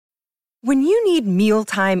When you need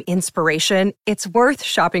mealtime inspiration, it's worth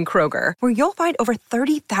shopping Kroger, where you'll find over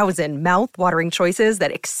 30,000 mouth-watering choices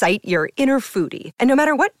that excite your inner foodie. And no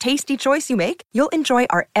matter what tasty choice you make, you'll enjoy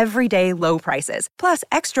our everyday low prices, plus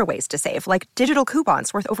extra ways to save, like digital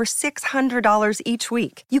coupons worth over $600 each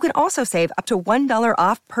week. You can also save up to $1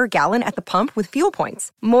 off per gallon at the pump with fuel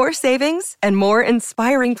points. More savings and more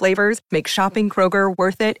inspiring flavors make shopping Kroger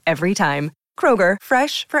worth it every time. Kroger,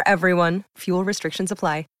 fresh for everyone. Fuel restrictions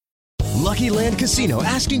apply. Lucky Land Casino,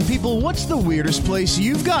 asking people, what's the weirdest place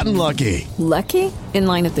you've gotten lucky? Lucky? In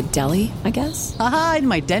line at the deli, I guess? Aha, in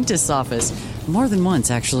my dentist's office. More than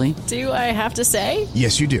once, actually. Do I have to say?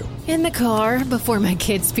 Yes, you do. In the car before my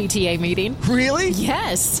kids' PTA meeting. Really?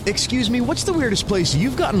 Yes. Excuse me, what's the weirdest place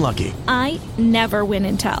you've gotten lucky? I never win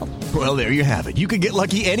and tell. Well, there you have it. You can get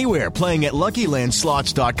lucky anywhere, playing at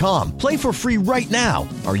LuckyLandSlots.com. Play for free right now.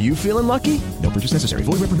 Are you feeling lucky? No purchase necessary.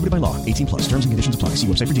 Void where prohibited by law. 18 plus. Terms and conditions apply. See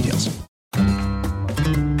website for details.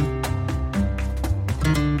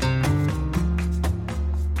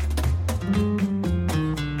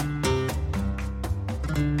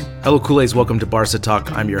 Hello, Kool-Aids. Welcome to Barca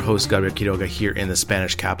Talk. I'm your host, Gabriel Quiroga, here in the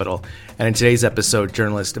Spanish capital. And in today's episode,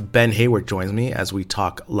 journalist Ben Hayward joins me as we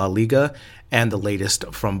talk La Liga and the latest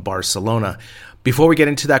from Barcelona. Before we get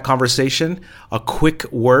into that conversation, a quick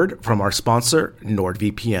word from our sponsor,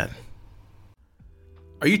 NordVPN.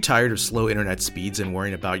 Are you tired of slow internet speeds and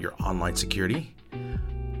worrying about your online security?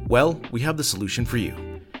 Well, we have the solution for you.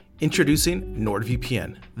 Introducing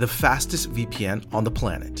NordVPN, the fastest VPN on the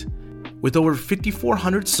planet. With over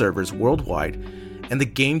 5,400 servers worldwide and the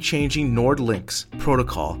game-changing NordLynx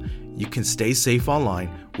protocol, you can stay safe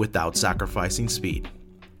online without sacrificing speed.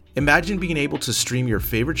 Imagine being able to stream your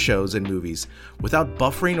favorite shows and movies without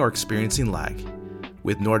buffering or experiencing lag.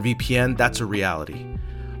 With NordVPN, that's a reality.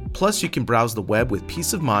 Plus, you can browse the web with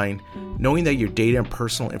peace of mind, knowing that your data and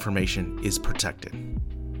personal information is protected.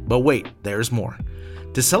 But wait, there's more.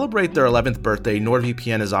 To celebrate their 11th birthday,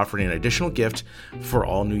 NordVPN is offering an additional gift for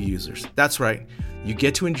all new users. That's right, you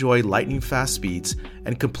get to enjoy lightning-fast speeds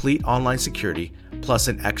and complete online security, plus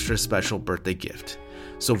an extra special birthday gift.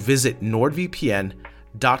 So visit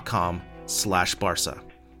nordvpn.com/Barca.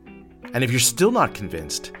 And if you're still not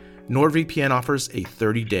convinced, NordVPN offers a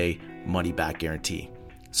 30-day money-back guarantee.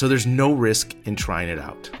 So there's no risk in trying it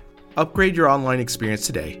out. Upgrade your online experience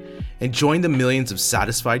today and join the millions of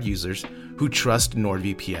satisfied users who trust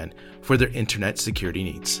NordVPN for their internet security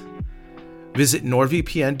needs. Visit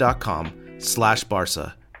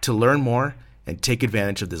nordvpn.com/Barca to learn more and take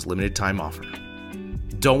advantage of this limited time offer.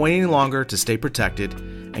 Don't wait any longer to stay protected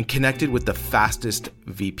and connected with the fastest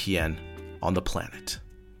VPN on the planet.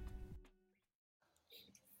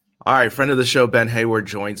 All right, friend of the show, Ben Hayward,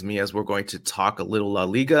 joins me as we're going to talk a little La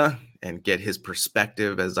Liga and get his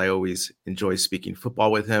perspective, as I always enjoy speaking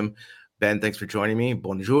football with him. Ben, thanks for joining me.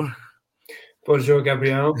 Bonjour. Bonjour,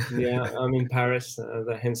 Gabriel. Yeah, I'm in Paris,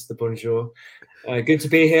 hence the bonjour. Good to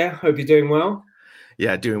be here. Hope you're doing well.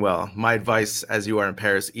 Yeah, doing well. My advice, as you are in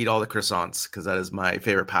Paris, eat all the croissants, because that is my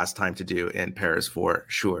favorite pastime to do in Paris for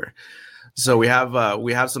sure. So we have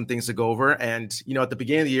some things to go over, and at the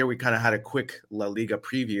beginning of the year we kind of had a quick La Liga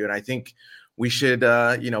preview, and I think we should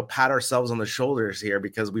pat ourselves on the shoulders here,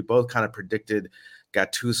 because we both kind of predicted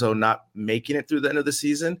Gattuso not making it through the end of the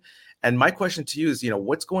season. And my question to you is,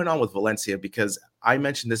 what's going on with Valencia? Because I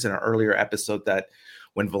mentioned this in an earlier episode that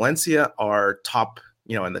when Valencia are top,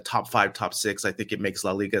 in the top 5, top 6, I think it makes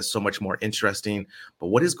La Liga so much more interesting. But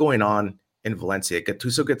what is going on in Valencia?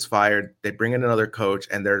 Gattuso gets fired, they bring in another coach,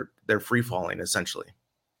 and they're free falling essentially.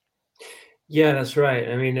 Yeah, that's right.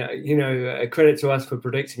 I mean, credit to us for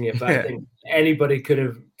predicting it, but I think anybody could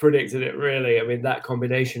have predicted it, really. I mean, that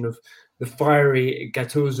combination of the fiery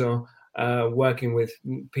Gattuso working with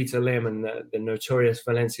Peter Lim and the notorious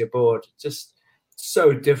Valencia board, just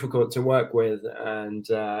so difficult to work with. And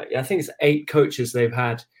I think it's 8 coaches they've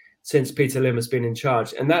had since Peter Lim has been in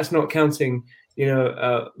charge. And that's not counting,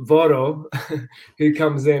 Voro, who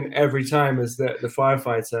comes in every time as the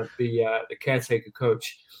firefighter, the caretaker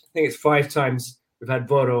coach. I think it's 5 times we've had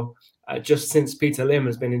Voro just since Peter Lim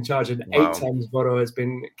has been in charge, and 8 times Voro has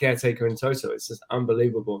been caretaker in total. It's just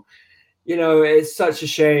unbelievable. It's such a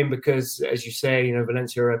shame because, as you say,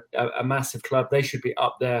 Valencia are a massive club. They should be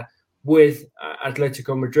up there with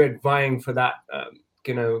Atletico Madrid, vying for that,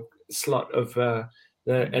 slot of the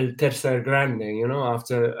El Tercer Grande,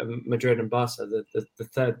 after Madrid and Barca, the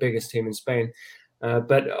third biggest team in Spain.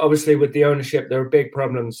 But obviously with the ownership, there are big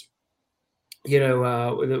problems.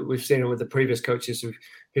 We've seen it with the previous coaches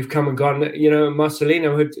who've come and gone.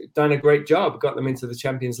 Marcelino had done a great job, got them into the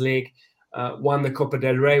Champions League, won the Copa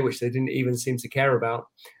del Rey, which they didn't even seem to care about.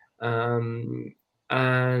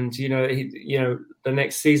 and the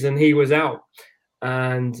next season he was out.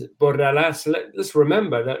 And Bordalas, let's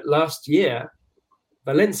remember that last year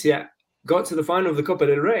Valencia got to the final of the Copa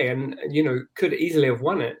del Rey and could easily have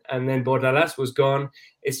won it, and then Bordalas was gone.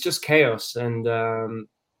 It's just chaos, and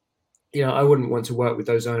I wouldn't want to work with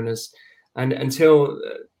those owners, and until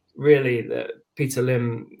really Peter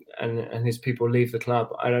Lim and his people leave the club,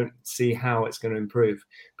 I don't see how it's going to improve,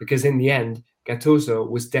 because in the end Gattuso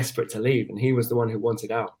was desperate to leave, and he was the one who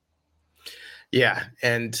wanted out. Yeah,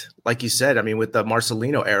 and like you said, I mean, with the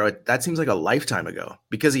Marcelino era, that seems like a lifetime ago,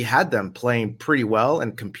 because he had them playing pretty well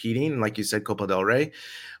and competing, like you said, Copa del Rey.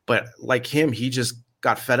 But like him, he just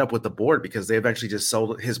got fed up with the board, because they eventually just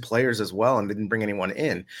sold his players as well and didn't bring anyone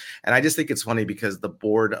in. And I just think it's funny, because the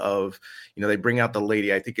board of, they bring out the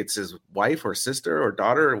lady, I think it's his wife or sister or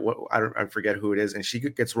daughter, I forget who it is, and she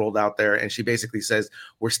gets rolled out there, and she basically says,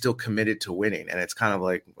 we're still committed to winning. And it's kind of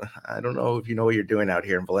like, I don't know if you know what you're doing out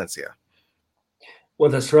here in Valencia. Well,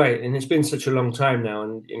 that's right. And it's been such a long time now.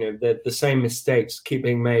 And, the same mistakes keep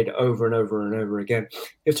being made over and over and over again.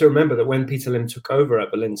 You have to remember that when Peter Lim took over at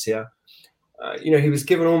Valencia, he was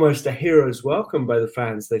given almost a hero's welcome by the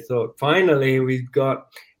fans. They thought, finally, we've got,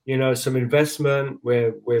 some investment.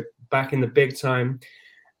 We're back in the big time.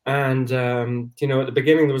 And, at the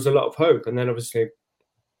beginning, there was a lot of hope. And then, obviously,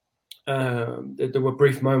 there were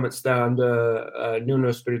brief moments there under Nuno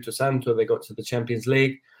Espirito Santo. They got to the Champions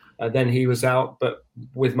League. Then he was out, but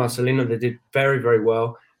with Marcelino, they did very, very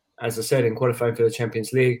well, as I said, in qualifying for the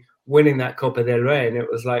Champions League, winning that Copa del Rey. And it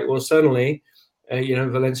was like, well, suddenly,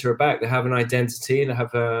 Valencia are back. They have an identity, they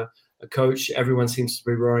have a coach. Everyone seems to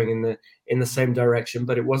be rowing in the same direction,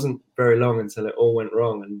 but it wasn't very long until it all went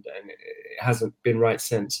wrong, and it hasn't been right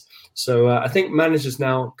since. So I think managers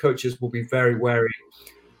now, coaches, will be very wary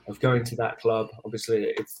of going to that club.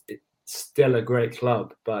 Obviously, it's still a great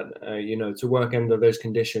club, but to work under those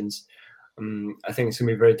conditions, I think it's going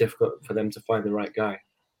to be very difficult for them to find the right guy.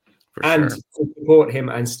 To support him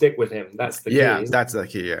and stick with him. That's the key. Yeah, that's the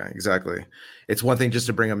key. Yeah, exactly. It's one thing just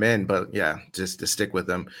to bring him in, but yeah, just to stick with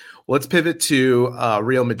him. Well, let's pivot to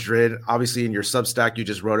Real Madrid. Obviously, in your Substack, you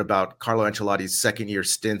just wrote about Carlo Ancelotti's second-year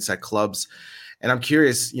stints at clubs. And I'm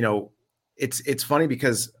curious, it's funny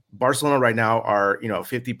because Barcelona right now are,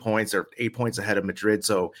 50 points or 8 points ahead of Madrid.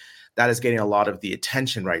 So that is getting a lot of the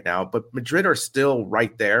attention right now. But Madrid are still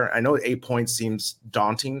right there. I know 8 points seems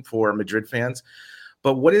daunting for Madrid fans.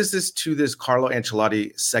 But what is this to this Carlo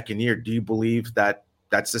Ancelotti second year? Do you believe that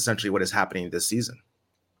that's essentially what is happening this season?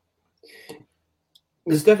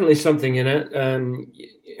 There's definitely something in it.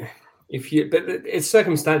 But it's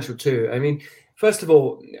circumstantial too. I mean, first of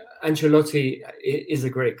all, Ancelotti is a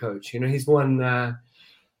great coach. He's won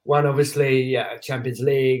obviously Champions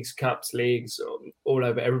Leagues, Cups, Leagues, all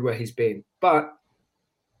over everywhere he's been. But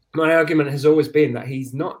my argument has always been that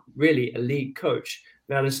he's not really a league coach.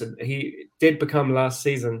 Now, listen, he did become last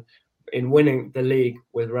season, in winning the league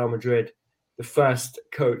with Real Madrid, the first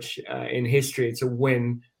coach in history to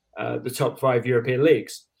win the top 5 European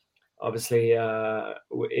leagues. Obviously,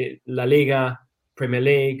 La Liga, Premier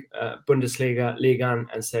League, Bundesliga, Liga 1,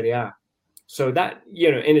 and Serie A. So that,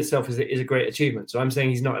 in itself is a great achievement. So I'm saying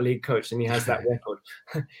he's not a league coach and he has that record.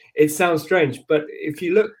 It sounds strange, but if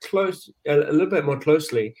you look a little bit more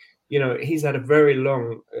closely, he's had a very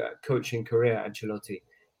long coaching career, Ancelotti,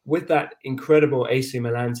 with that incredible AC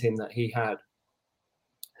Milan team that he had,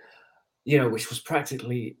 which was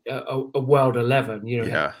practically a world 11. He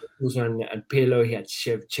had and Pirlo, he had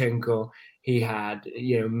Shevchenko, he had,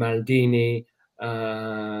 Maldini,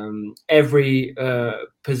 every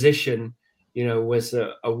position, was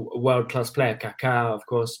a world-class player. Kaká, of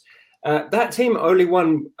course. That team only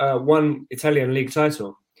won one Italian league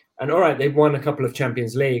title. And all right, they've won a couple of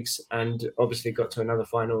Champions Leagues and obviously got to another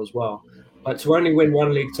final as well. But to only win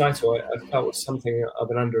one league title, I felt was something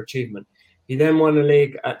of an underachievement. He then won a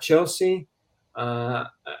league at Chelsea.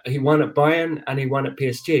 He won at Bayern and he won at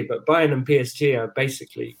PSG. But Bayern and PSG are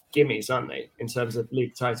basically gimmies, aren't they, in terms of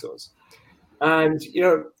league titles? And,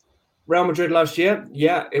 Real Madrid last year,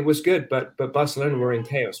 yeah, it was good. But Barcelona were in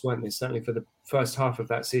chaos, weren't they? Certainly for the first half of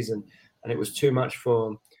that season. And it was too much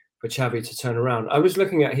for Xavi to turn around. I was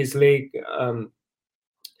looking at his league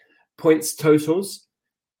points totals,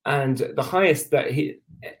 and the highest that he,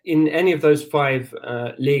 in any of those 5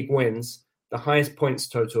 league wins, the highest points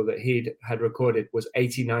total that he had recorded was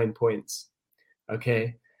 89 points.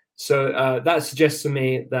 Okay, so that suggests to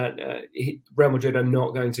me that Real Madrid are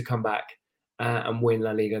not going to come back and win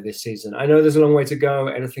La Liga this season. I know there's a long way to go,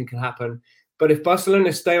 anything can happen, but if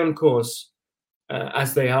Barcelona stay on course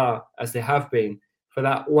as they have been, for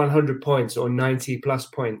that 100 points or 90 plus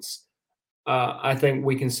points, I think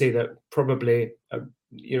we can see that probably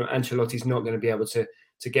Ancelotti's not going to be able to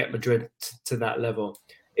get Madrid to that level.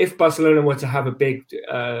 If Barcelona were to have a big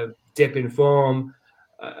dip in form,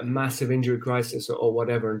 a massive injury crisis or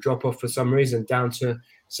whatever, and drop off for some reason down to,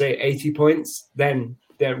 say, 80 points, then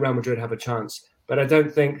Real Madrid have a chance. But I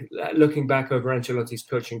don't think, looking back over Ancelotti's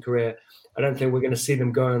coaching career, I don't think we're going to see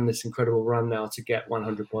them go on this incredible run now to get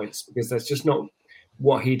 100 points, because that's just not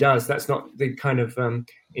what he does. That's not the kind of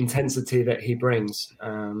intensity that he brings,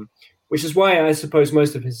 which is why I suppose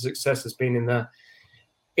most of his success has been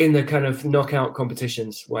in the kind of knockout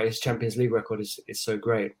competitions, why his Champions League record is so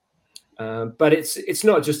great. But it's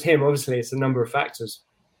not just him. Obviously, it's a number of factors.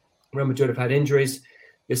 Real Madrid have had injuries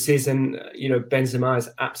this season. Benzema is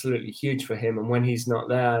absolutely huge for him, and when he's not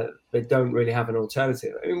there, they don't really have an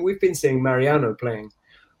alternative. I mean, we've been seeing Mariano playing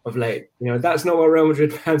of late. That's not what Real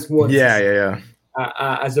Madrid fans want. Yeah.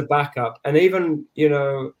 As a backup, and even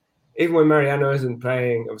when Mariano isn't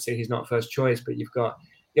playing, obviously he's not first choice, but you've got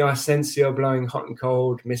Asensio blowing hot and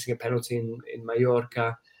cold, missing a penalty in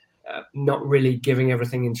Mallorca, not really giving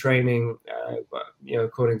everything in training,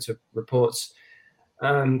 according to reports.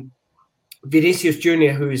 Vinicius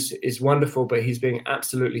Junior, who is wonderful, but he's being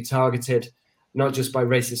absolutely targeted, not just by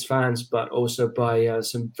racist fans, but also by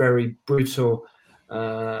some very brutal,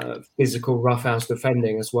 physical roughhouse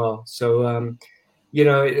defending as well. So,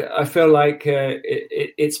 I feel like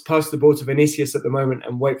it's pass the ball to Vinicius at the moment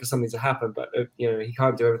and wait for something to happen, but he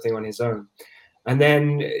can't do everything on his own. And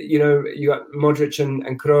then you got Modric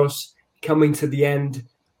and Kroos coming to the end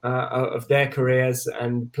of their careers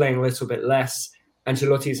and playing a little bit less.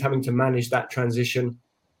 Ancelotti is having to manage that transition,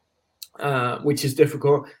 which is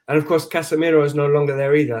difficult. And of course, Casemiro is no longer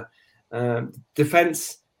there either.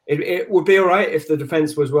 Defense. It would be all right if the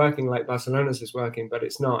defense was working like Barcelona's is working, but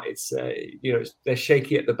it's not. It's they're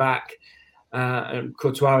shaky at the back, and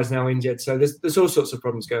Courtois is now injured. So there's all sorts of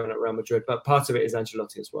problems going on at Real Madrid, but part of it is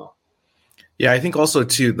Ancelotti as well. Yeah, I think also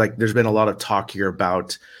too, like there's been a lot of talk here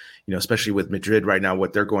about, especially with Madrid right now,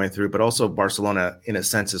 what they're going through, but also Barcelona in a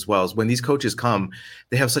sense as well. Is when these coaches come,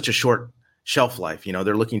 they have such a short shelf life.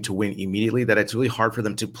 They're looking to win immediately that it's really hard for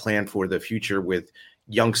them to plan for the future with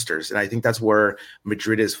youngsters. And I think that's where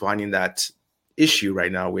Madrid is finding that issue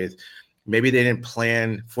right now with maybe they didn't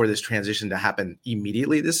plan for this transition to happen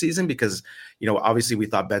immediately this season because, obviously we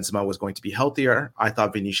thought Benzema was going to be healthier. I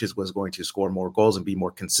thought Vinicius was going to score more goals and be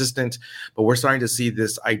more consistent, but we're starting to see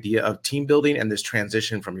this idea of team building and this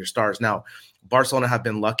transition from your stars. Now, Barcelona have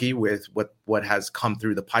been lucky with what has come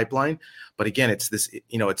through the pipeline. But again, it's this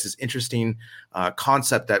interesting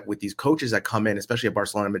concept that with these coaches that come in, especially at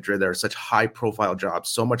Barcelona and Madrid, there are such high profile jobs,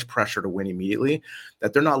 so much pressure to win immediately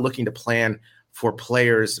that they're not looking to plan for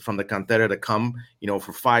players from the cantera to come,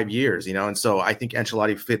 for 5 years, and so I think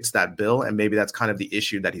Ancelotti fits that bill, and maybe that's kind of the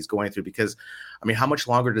issue that he's going through because, how much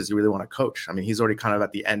longer does he really want to coach? He's already kind of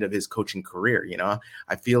at the end of his coaching career,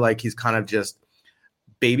 I feel like he's kind of just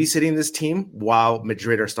babysitting this team while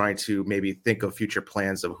Madrid are starting to maybe think of future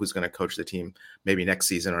plans of who's going to coach the team maybe next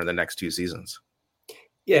season or the next 2 seasons.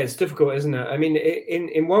 Yeah, it's difficult, isn't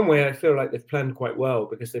it? In one way, I feel like they've planned quite well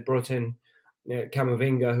because they brought in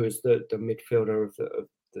Camavinga, who is the midfielder of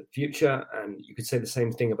the future, and you could say the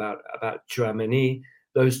same thing about Tchouaméni.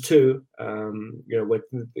 Those two, were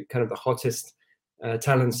kind of the hottest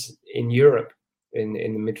talents in Europe in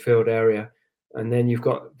the midfield area. And then you've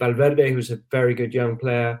got Valverde, who's a very good young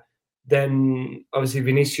player. Then obviously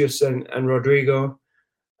Vinicius and Rodrigo.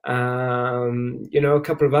 A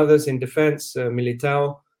couple of others in defense,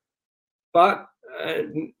 Militao. But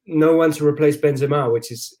no one to replace Benzema,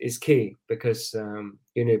 which is key because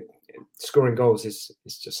scoring goals is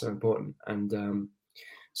just so important. And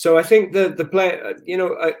so I think the player,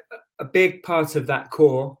 a big part of that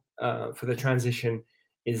core for the transition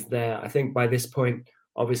is there. I think by this point,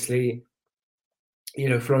 obviously,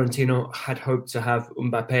 Florentino had hoped to have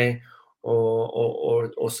Mbappé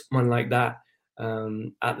or someone like that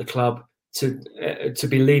at the club to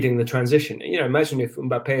be leading the transition. Imagine if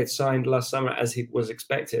Mbappé had signed last summer as he was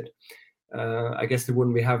expected. I guess they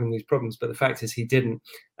wouldn't be having these problems, but the fact is he didn't.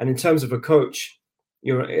 And in terms of a coach,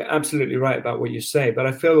 you're absolutely right about what you say, but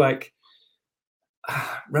I feel like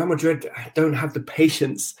Real Madrid don't have the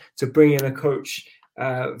patience to bring in a coach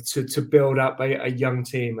to build up a young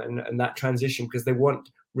team and that transition because they want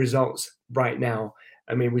results right now.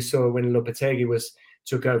 We saw when Lopetegui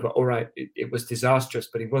took over, all right, it was disastrous,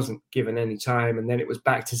 but he wasn't given any time. And then it was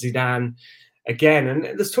back to Zidane again. And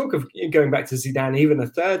there's talk of going back to Zidane even a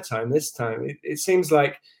third time this time. It seems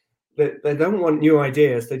like they don't want new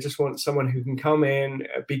ideas. They just want someone who can come in,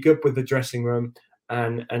 be good with the dressing room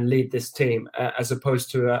and lead this team as opposed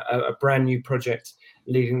to a brand new project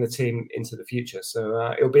leading the team into the future.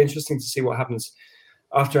 So it'll be interesting to see what happens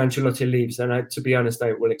after Ancelotti leaves. And to be honest,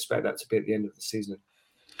 I will expect that to be at the end of the season.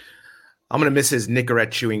 I'm going to miss his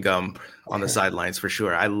Nicorette chewing gum on the sidelines for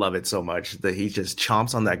sure. I love it so much that he just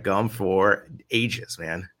chomps on that gum for ages,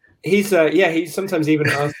 man. He sometimes even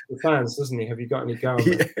asks the fans, doesn't he? Have you got any gum?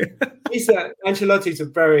 Yeah. Ancelotti's a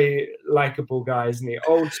very likable guy, isn't he?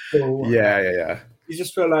 Old school. Yeah. You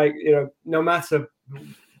just feel like, no matter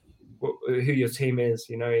who your team is,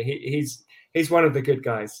 he's one of the good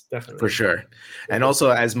guys, definitely. For sure. And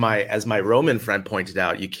also, as my Roman friend pointed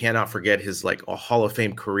out, you cannot forget his a Hall of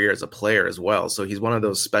Fame career as a player as well. So he's one of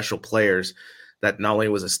those special players that not only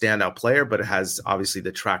was a standout player, but has obviously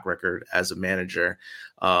the track record as a manager.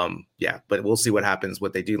 But we'll see what happens,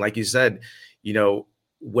 what they do. Like you said,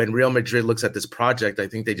 when Real Madrid looks at this project, I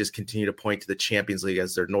think they just continue to point to the Champions League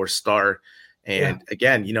as their North Star. And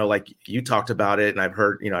again, like you talked about it, and I've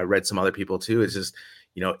heard, I read some other people too, it's just,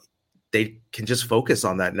 they can just focus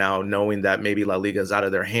on that now, knowing that maybe La Liga is out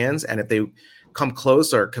of their hands. And if they come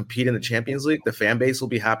close or compete in the Champions League, the fan base will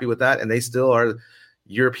be happy with that. And they still are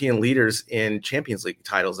European leaders in Champions League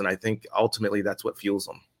titles. And I think ultimately that's what fuels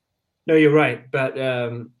them. No, you're right. But,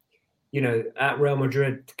 at Real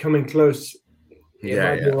Madrid, coming close, it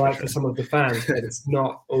might be all right for some of the fans, but it's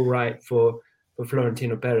not all right for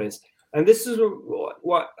Florentino Perez. And this is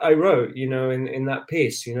what I wrote, in that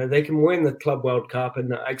piece. They can win the Club World Cup,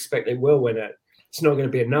 and I expect they will win it. It's not going to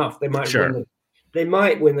be enough. They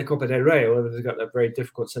might win the Copa del Rey, or they've got that very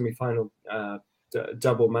difficult semi-final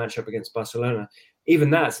double matchup against Barcelona. Even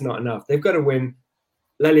that's not enough. They've got to win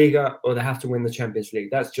La Liga, or they have to win the Champions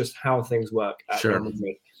League. That's just how things work at Real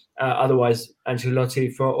Madrid. Otherwise,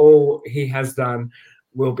 Ancelotti, for all he has done,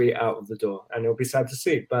 will be out of the door, and it'll be sad to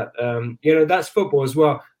see. But that's football as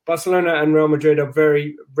well. Barcelona and Real Madrid are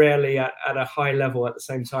very rarely at a high level at the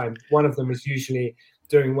same time. One of them is usually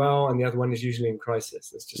doing well, and the other one is usually in crisis.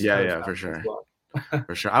 That's just for sure. Well.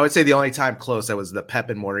 For sure. I would say the only time close that was the Pep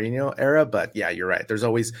and Mourinho era, but yeah, you're right. There's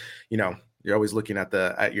always, you're always looking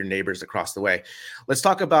at your neighbors across the way. Let's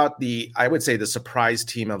talk about I would say the surprise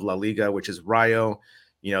team of La Liga, which is Rayo.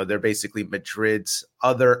 They're basically Madrid's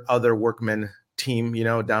other workman team,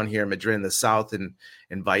 down here in Madrid in the south and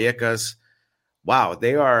in Vallecas. Wow,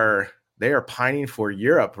 they are pining for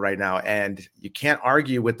Europe right now, and you can't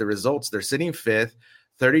argue with the results. They're sitting fifth,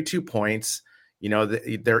 32 points.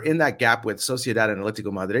 They're in that gap with Sociedad and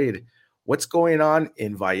Atletico Madrid. What's going on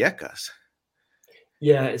in Vallecas?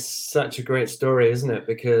 Yeah, it's such a great story, isn't it?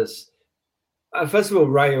 Because first of all,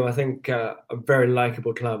 Rayo, I think, a very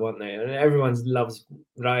likable club, aren't they? And everyone loves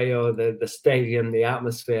Rayo, the stadium, the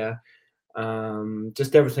atmosphere,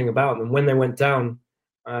 just everything about them. When they went down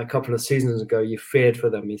a couple of seasons ago, you feared for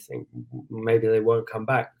them. You think maybe they won't come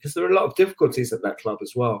back, because there are a lot of difficulties at that club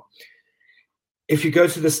as well. If you go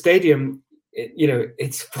to the stadium,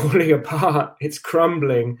 it's falling apart, it's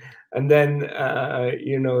crumbling. And then,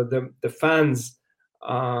 the fans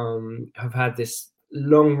have had this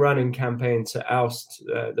long-running campaign to oust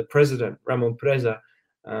the president, Ramon Presa,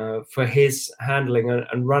 for his handling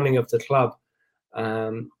and running of the club.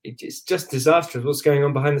 It's just disastrous what's going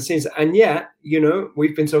on behind the scenes. And yet,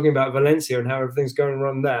 we've been talking about Valencia and how everything's going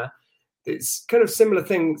wrong there. It's kind of similar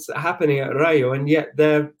things happening at Rayo, and yet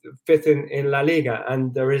they're fifth in La Liga.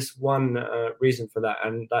 And there is one reason for that,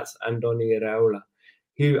 and that's Andoni Iraola,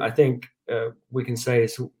 who I think we can say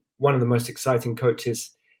is one of the most exciting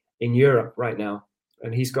coaches in Europe right now.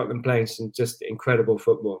 And he's got them playing some just incredible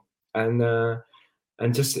football. And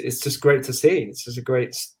it's just great to see. It's just a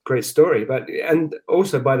great story. And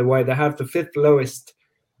also, by the way, they have the fifth lowest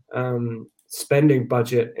spending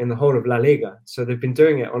budget in the whole of La Liga. So they've been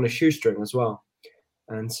doing it on a shoestring as well.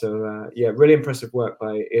 And so, really impressive work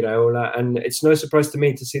by Iraola. And it's no surprise to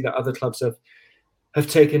me to see that other clubs have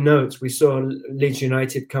taken notes. We saw Leeds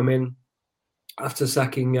United come in after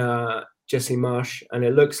sacking Jesse Marsch, and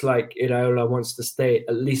it looks like Iraola wants to stay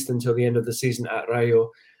at least until the end of the season at Rayo.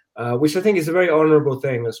 Which I think is a very honourable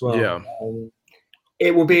thing as well. Yeah.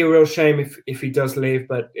 It will be a real shame if he does leave,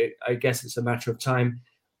 but I guess it's a matter of time,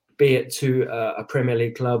 be it to a Premier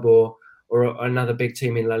League club or another big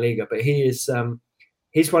team in La Liga. But he's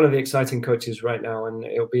one of the exciting coaches right now, and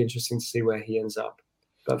it'll be interesting to see where he ends up.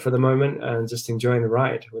 But for the moment, just enjoying the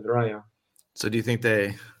ride with Rayo. So do you think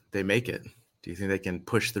they make it? Do you think they can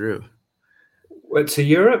push through? Well, to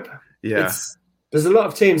Europe? Yeah. There's a lot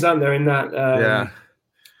of teams out there in that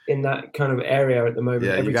in that kind of area at the moment.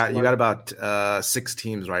 Yeah, you got about 6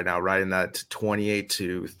 teams right now, right in that 28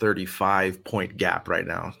 to 35 point gap right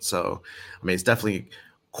now. So, I mean, it's definitely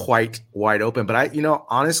quite wide open. But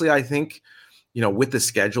honestly, I think, with the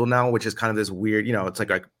schedule now, which is kind of this weird, it's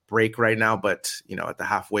like a break right now, but at the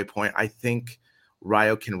halfway point, I think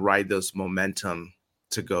Rayo can ride those momentum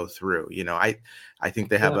to go through. I think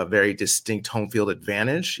they have a very distinct home field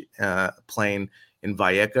advantage playing in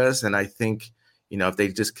Vallecas. And I think, if they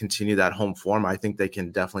just continue that home form, I think they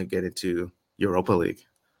can definitely get into Europa League.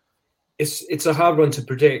 It's a hard one to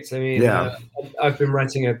predict. I mean, I've been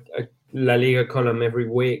writing a La Liga column every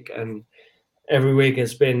week, and every week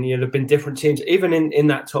it's been, there've been different teams, even in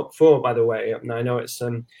that top four, by the way. I know it's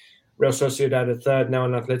Real Sociedad at third now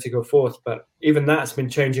and Atletico fourth, but even that's been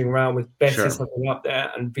changing around with Betis have been up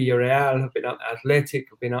there and Villarreal have been up there, Athletic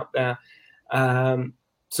have been up there.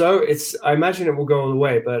 So I imagine it will go all the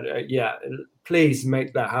way, but please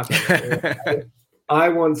make that happen. I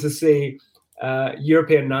want to see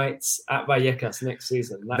European nights at Vallecas next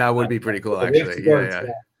season. That would be pretty cool, actually.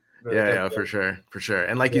 Yeah, for sure.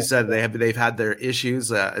 And like you said, they've had their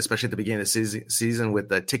issues, especially at the beginning of the season with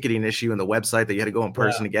the ticketing issue and the website that you had to go in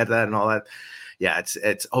person to get that and all that. Yeah,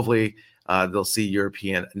 it's hopefully they'll see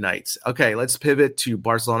European nights. Okay, let's pivot to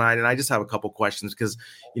Barcelona, and I just have a couple questions because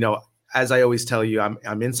as I always tell you,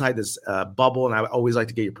 I'm inside this bubble, and I always like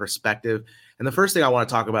to get your perspective. And the first thing I want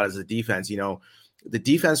to talk about is the defense. The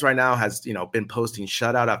defense right now has been posting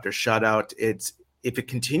shutout after shutout. If it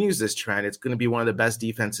continues this trend, it's going to be one of the best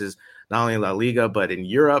defenses, not only in La Liga, but in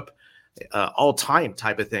Europe, all time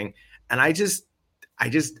type of thing. And I just,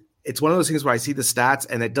 it's one of those things where I see the stats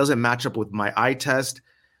and it doesn't match up with my eye test.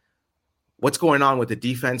 What's going on with the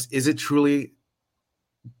defense? Is it truly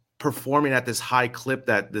performing at this high clip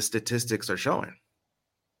that the statistics are showing?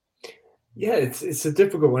 Yeah, it's a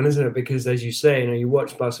difficult one, isn't it? Because as you say, you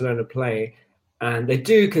watch Barcelona play and they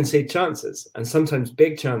do concede chances, and sometimes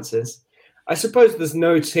big chances. I suppose there's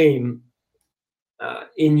no team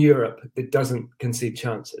in Europe that doesn't concede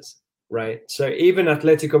chances, right? So even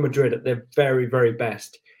Atletico Madrid at their very, very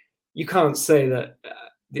best, you can't say that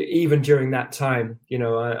even during that time,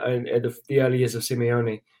 the early years of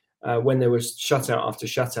Simeone, when there was shutout after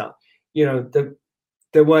shutout,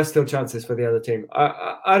 there were still chances for the other team.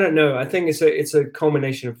 I don't know. I think it's a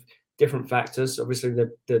culmination of different factors. Obviously,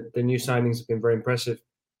 the new signings have been very impressive.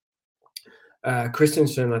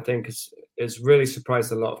 Christensen, I think, has really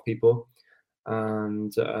surprised a lot of people,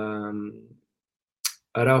 and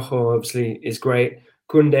Araujo obviously is great.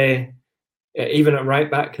 Koundé, even at right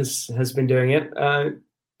back, has been doing it.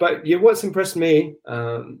 But what's impressed me,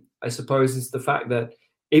 I suppose, is the fact that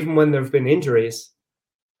even when there have been injuries,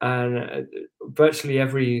 and virtually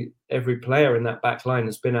every player in that back line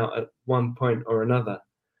has been out at one point or another,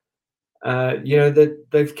 that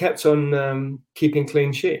they've kept on keeping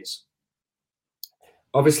clean sheets.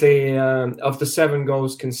 Obviously, of the 7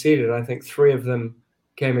 goals conceded, I think 3 of them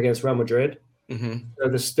came against Real Madrid. Mm-hmm. So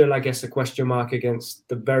there's still, I guess, a question mark against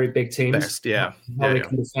the very big teams. Best, how they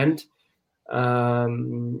can defend.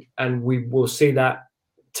 And we will see that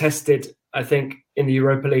tested, I think, in the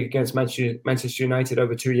Europa League against Manchester United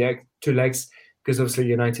over two legs, because obviously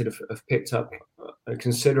United have picked up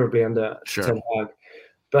considerably under Ten Hag.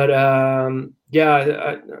 But I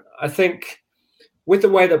think with the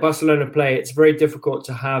way that Barcelona play, it's very difficult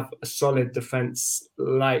to have a solid defense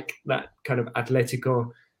like that kind of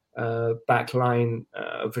Atletico back line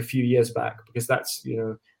of a few years back, because that's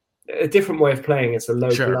a different way of playing. It's a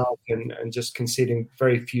low block and just conceding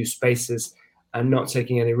very few spaces and not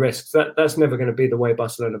taking any risks. That's never going to be the way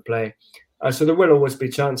Barcelona play. So there will always be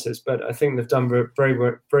chances, but I think they've done very,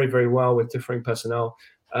 very, very, very well with differing personnel.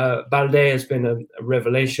 Balde has been a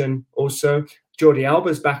revelation also. Jordi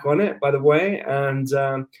Alba's back on it, by the way, and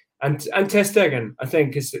Ter Stegen, I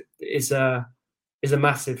think, is a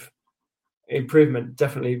massive improvement.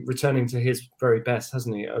 Definitely returning to his very best,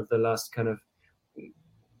 hasn't he, over the last kind of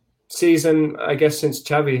season? I guess since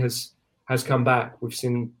Xavi has come back, we've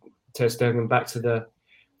seen Ter Stegen back to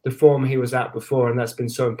the form he was at before, and that's been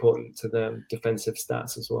so important to the defensive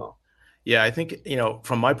stats as well. Yeah, I think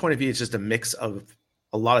from my point of view, it's just a mix of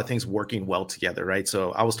a lot of things working well together, right?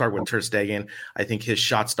 So I will start with Ter Stegen. I think his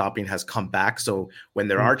shot stopping has come back. So when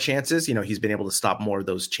there are chances, he's been able to stop more of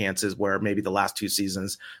those chances where maybe the last 2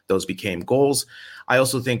 seasons, those became goals. I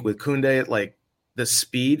also think with Koundé, like the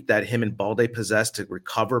speed that him and Balde possess to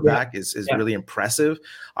recover back is really impressive.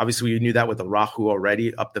 Obviously, we knew that with Araujo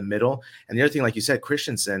already up the middle. And the other thing, like you said,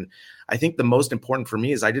 Christensen, I think the most important for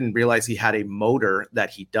me is I didn't realize he had a motor that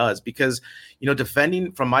he does, because,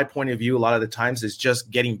 defending from my point of view, a lot of the times is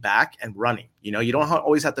just getting back and running. You don't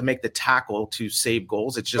always have to make the tackle to save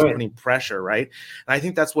goals. It's just putting pressure, right? And I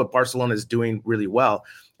think that's what Barcelona is doing really well.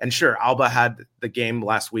 And sure, Alba had the game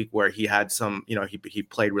last week where he had some, he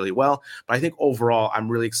played really well. But I think overall, I'm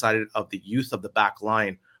really excited of the youth of the back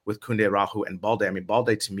line with Koundé, Araujo, and Balde. I mean,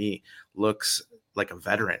 Balde to me looks like a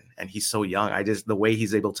veteran, and he's so young. The way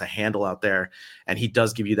he's able to handle out there, and he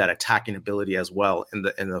does give you that attacking ability as well in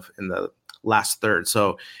the last third.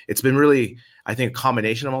 So it's been really, I think, a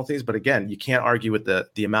combination of all things. But again, you can't argue with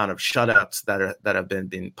the amount of shutouts that have been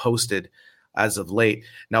being posted as of late.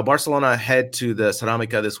 Now, Barcelona head to the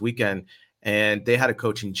Ceramica this weekend, and they had a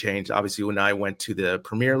coaching change. Obviously, when I went to the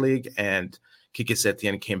Premier League, and Quique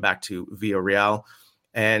Setien came back to Villarreal.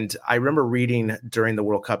 And I remember reading during the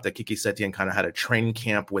World Cup that Quique Setien kind of had a training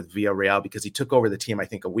camp with Villarreal because he took over the team, I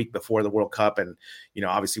think, a week before the World Cup. And,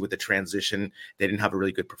 obviously with the transition, they didn't have a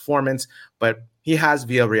really good performance. But he has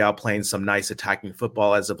Villarreal playing some nice attacking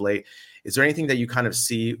football as of late. Is there anything that you kind of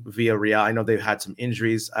see Villarreal? I know they've had some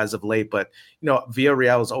injuries as of late, but,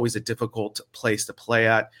 Villarreal is always a difficult place to play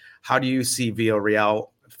at. How do you see Villarreal,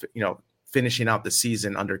 finishing out the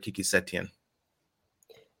season under Quique Setien?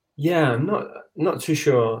 Yeah, I'm not too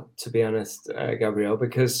sure, to be honest, Gabriel,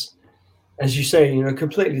 because as you say,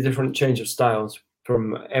 completely different change of styles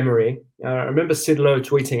from Emery. I remember Sid Lowe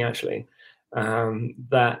tweeting actually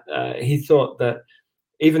that he thought that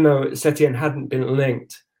even though Setien hadn't been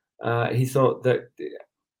linked, he thought that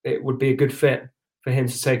it would be a good fit for him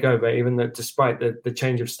to take over, even though despite the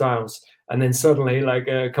change of styles. And then suddenly, like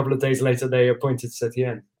a couple of days later, they appointed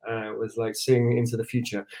Setien. It was like seeing into the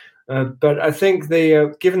future. But I think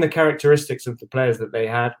given the characteristics of the players that they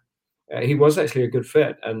had, he was actually a good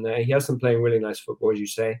fit. And he has been playing really nice football, as you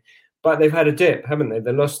say. But they've had a dip, haven't they?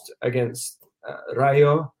 They lost against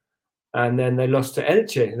Rayo, and then they lost to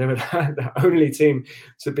Elche. They were the only team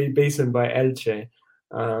to be beaten by Elche.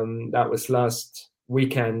 That was last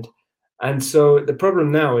weekend. And so the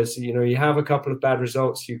problem now is, you have a couple of bad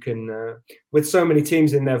results. You can, with so many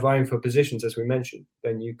teams in there vying for positions, as we mentioned,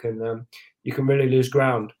 then you can really lose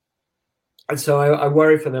ground. And so I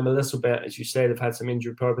worry for them a little bit. As you say, they've had some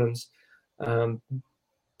injury problems.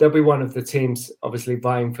 They'll be one of the teams, obviously,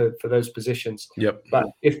 vying for those positions. Yep. But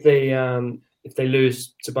if they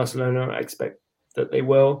lose to Barcelona, I expect that they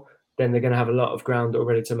will, then they're going to have a lot of ground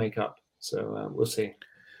already to make up. So we'll see.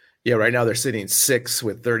 Yeah, right now they're sitting 6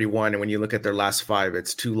 with 31. And when you look at their last 5,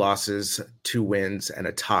 it's 2 losses, 2 wins, and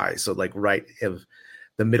a tie. So like right in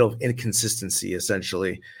the middle of inconsistency,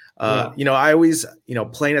 essentially. I always,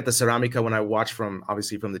 playing at the Ceramica, when I watch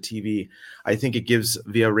obviously from the TV, I think it gives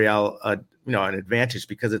Villarreal an advantage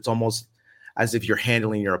because it's almost as if you're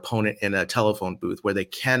handling your opponent in a telephone booth where they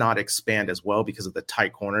cannot expand as well because of the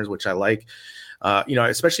tight corners, which I like.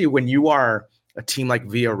 Especially when you are a team like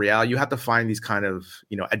Villarreal, you have to find these kind of,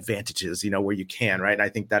 advantages, where you can, right? And I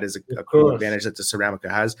think that is a cool advantage that the Ceramica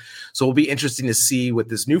has. So it'll be interesting to see with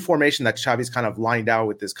this new formation that Xavi's kind of lined out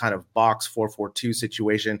with this kind of box 4-4-2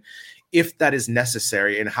 situation, if that is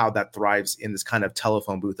necessary and how that thrives in this kind of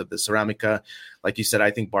telephone booth of the Ceramica. Like you said, I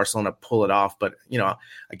think Barcelona pull it off. But,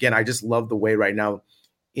 again, I just love the way right now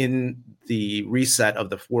in the reset of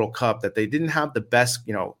the World Cup that they didn't have the best,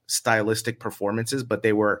 stylistic performances, but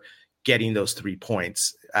they were getting those 3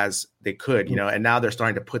 points as they could, and now they're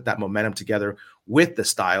starting to put that momentum together with the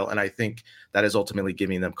style. And I think that is ultimately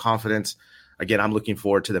giving them confidence. Again, I'm looking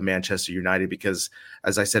forward to the Manchester United because,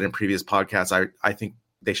 as I said in previous podcasts, I think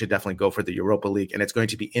they should definitely go for the Europa League. And it's going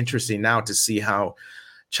to be interesting now to see how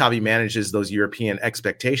Xavi manages those European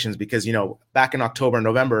expectations because, back in October and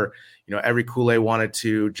November, every Culé wanted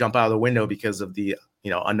to jump out of the window because of the,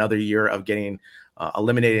 another year of getting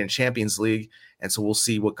eliminated in Champions League. And so we'll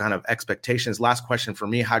see what kind of expectations. Last question for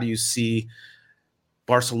me. How do you see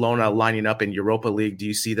Barcelona lining up in Europa League? Do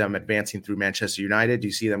you see them advancing through Manchester United? Do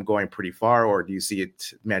you see them going pretty far, or do you see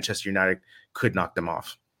Manchester United could knock them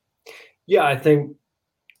off? Yeah, I think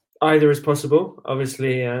either is possible.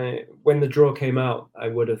 Obviously, when the draw came out, I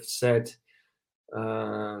would have said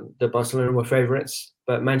that Barcelona were favourites,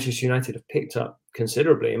 but Manchester United have picked up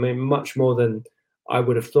considerably. I mean, much more than I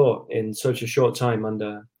would have thought in such a short time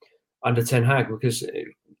under Ten Hag, because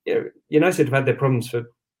United have had their problems for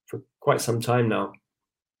quite some time now,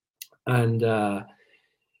 and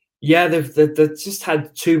they've just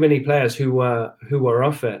had too many players who were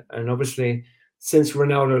off it, and obviously since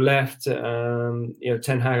Ronaldo left,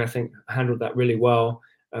 Ten Hag I think handled that really well.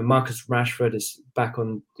 Marcus Rashford is back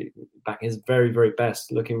his very, very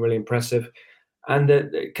best, looking really impressive, and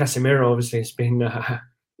Casemiro obviously has been.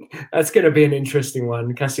 That's going to be an interesting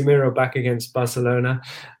one. Casemiro back against Barcelona,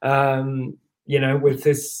 with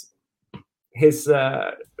his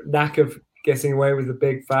lack of getting away with the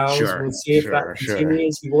big fouls. Sure, we'll see if that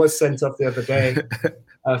continues. He was sent off the other day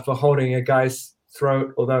for holding a guy's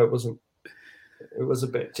throat, although it was a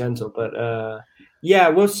bit gentle. But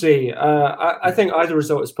we'll see. I think either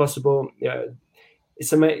result is possible. Yeah,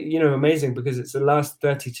 it's amazing because it's the last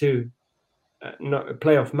 32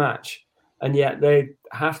 playoff match. and yet they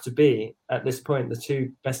have to be, at this point, the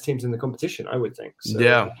two best teams in the competition, I would think. So,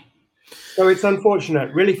 yeah. So it's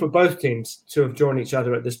unfortunate, really, for both teams to have drawn each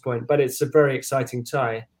other at this point, but it's a very exciting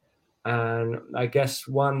tie, and I guess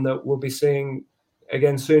one that we'll be seeing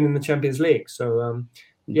again soon in the Champions League. So,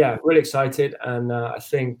 yeah, really excited, and I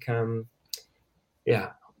think,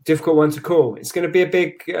 difficult one to call. It's going to be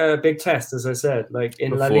a big test, as I said. Like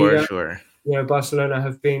in La Liga, sure. Barcelona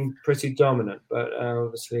have been pretty dominant, but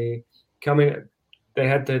obviously they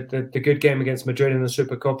had the good game against Madrid in the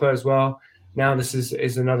Supercopa as well. Now this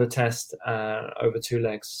is another test over 2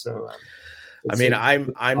 legs. So, I mean,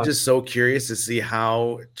 I'm just so curious to see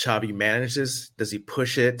how Xavi manages. Does he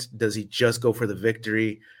push it? Does he just go for the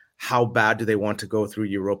victory? How bad do they want to go through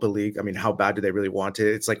Europa League? I mean, how bad do they really want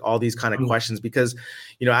it? It's like all these kind of questions because,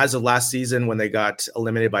 as of last season when they got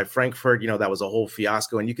eliminated by Frankfurt, that was a whole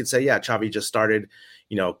fiasco. And you could say, yeah, Xavi just started,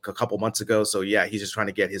 a couple months ago. So yeah, he's just trying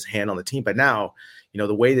to get his hand on the team. But now,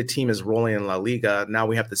 the way the team is rolling in La Liga, now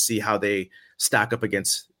we have to see how they stack up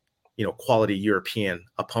against, quality European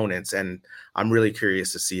opponents. And I'm really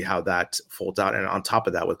curious to see how that folds out. And on top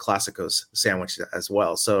of that, with Clásicos sandwiched as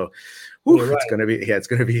well. So it's going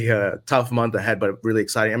to be a tough month ahead, but really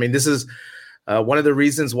exciting. I mean, this is one of the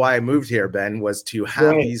reasons why I moved here, Ben, was to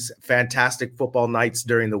have these fantastic football nights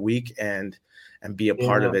during the week and be a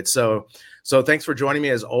part of it. So thanks for joining me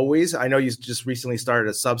as always. I know you just recently started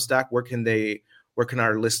a Substack. Where can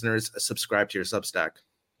our listeners subscribe to your Substack?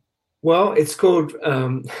 Well, it's called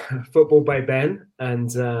Football by Ben, and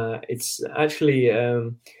it's actually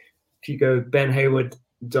if you go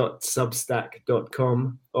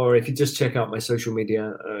benhayward.substack.com, or if you just check out my social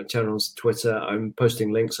media channels, Twitter, I'm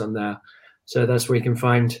posting links on there. So that's where you can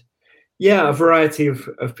find, a variety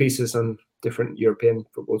of pieces on different European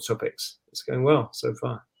football topics. It's going well so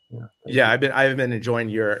far. I've been enjoying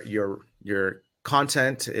your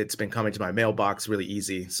content. It's been coming to my mailbox really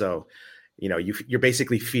easy. So, you're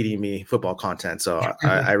basically feeding me football content. So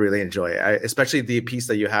I really enjoy it. Especially the piece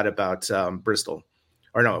that you had about Bristol.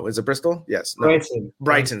 Or no, was it Bristol? Yes. No.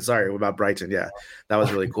 Brighton. Sorry, about Brighton. Yeah, that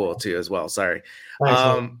was really cool too as well. Sorry.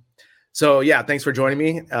 So yeah, thanks for joining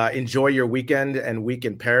me. Enjoy your weekend and week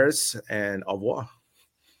in Paris, and au revoir.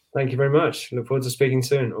 Thank you very much. Look forward to speaking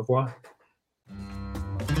soon. Au revoir.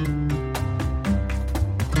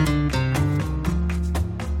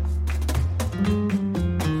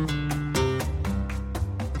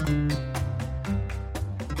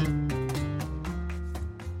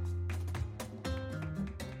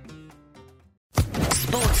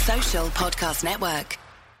 Social Podcast Network.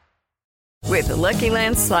 With the Lucky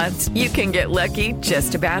Land Slots, you can get lucky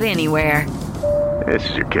just about anywhere. This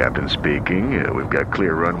is your captain speaking. We've got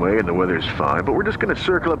clear runway and the weather's fine, but we're just going to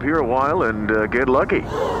circle up here a while and get lucky.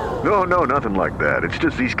 No, nothing like that. It's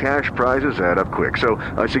just these cash prizes add up quick. So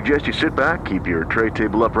I suggest you sit back, keep your tray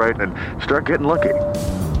table upright, and start getting lucky.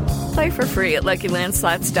 Play for free at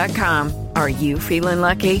LuckyLandSlots.com. Are you feeling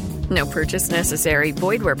lucky? No purchase necessary.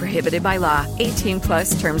 Void where prohibited by law.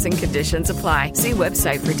 18+ terms and conditions apply. See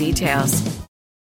website for details.